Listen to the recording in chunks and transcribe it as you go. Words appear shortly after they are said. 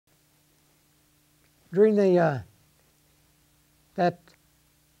During the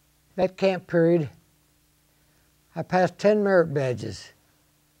that camp period, I passed 10 merit badges.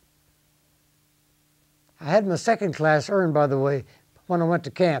 I had my second class earned, by the way, when I went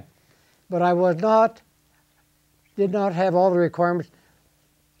to camp, but I did not have all the requirements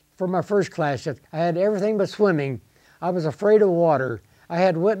for my first class yet. I had everything but swimming. I was afraid of water. I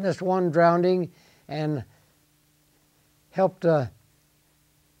had witnessed one drowning and helped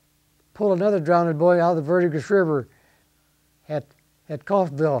pull another drowned boy out of the Verdigris River at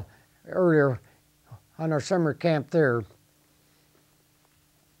Coffeyville earlier on our summer camp there.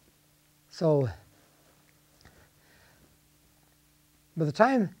 So by the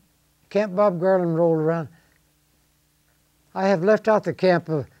time Camp Bob Garland rolled around, I have left out the camp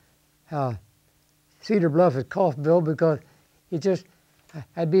of Cedar Bluff at Coffeyville because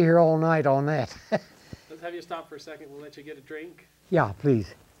I'd be here all night on that. Let's have you stop for a second. We'll let you get a drink. Yeah,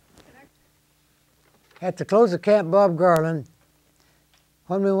 please. At the close of Camp Bob Garland,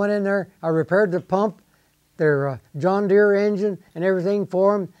 when we went in there, I repaired the pump, their John Deere engine and everything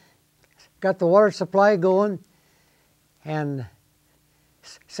for them, got the water supply going, and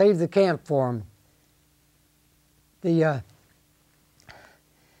saved the camp for them.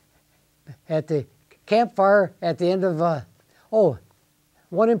 At the campfire at the end of,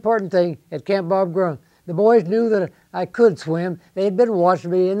 one important thing at Camp Bob Garland, the boys knew that I could swim. They had been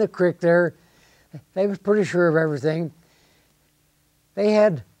watching me in the creek there. They was pretty sure of everything. They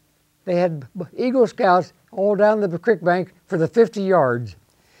had Eagle Scouts all down the creek bank for the 50 yards.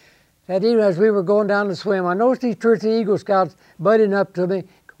 And even as we were going down to swim, I noticed these 2 or 3 Eagle Scouts butting up to me,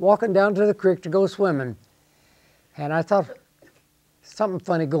 walking down to the creek to go swimming. And I thought, something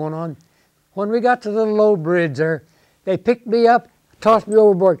funny going on. When we got to the low bridge there, they picked me up, tossed me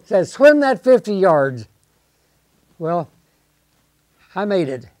overboard, said, swim that 50 yards. Well, I made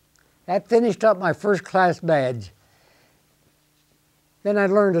it. That finished up my first class badge. Then I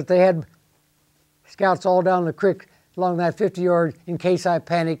learned that they had scouts all down the creek along that 50 yards in case I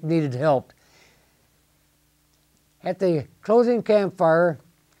panicked, needed help. At the closing campfire,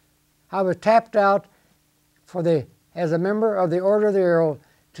 I was tapped out as a member of the Order of the Arrow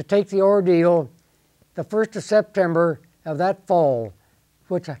to take the ordeal the 1st of September of that fall,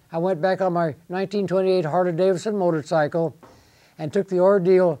 which I went back on my 1928 Harley-Davidson motorcycle and took the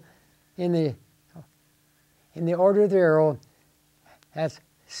ordeal in the Order of the Arrow. That's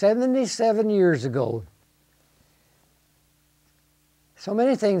 77 years ago. So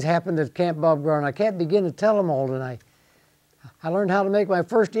many things happened at Camp Bob Garland. I can't begin to tell them all tonight. I learned how to make my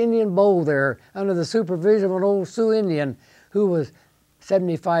first Indian bow there under the supervision of an old Sioux Indian who was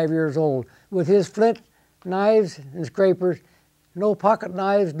 75 years old, with his flint knives and scrapers, no pocket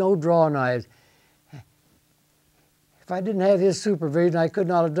knives, no draw knives. If I didn't have his supervision, I could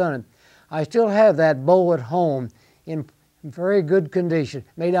not have done it. I still have that bow at home in very good condition,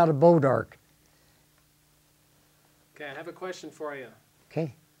 made out of bowdark. Okay, I have a question for you.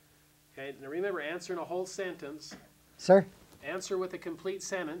 Okay. Okay, now remember, answer in a whole sentence. Sir? Answer with a complete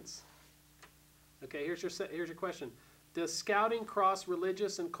sentence. Okay, here's your question. Does scouting cross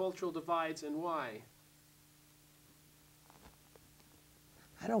religious and cultural divides, and why?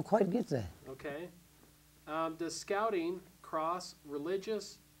 I don't quite get that. Okay. Does scouting cross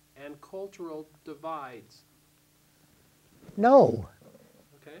religious and cultural divides? No.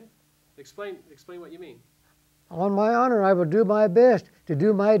 Okay. Explain what you mean. On my honor, I will do my best to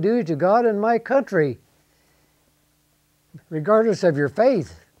do my duty to God and my country, regardless of your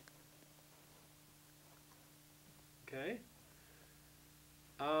faith. Okay.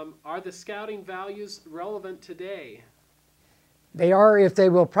 Are the scouting values relevant today? They are if they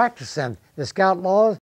will practice them. The scout laws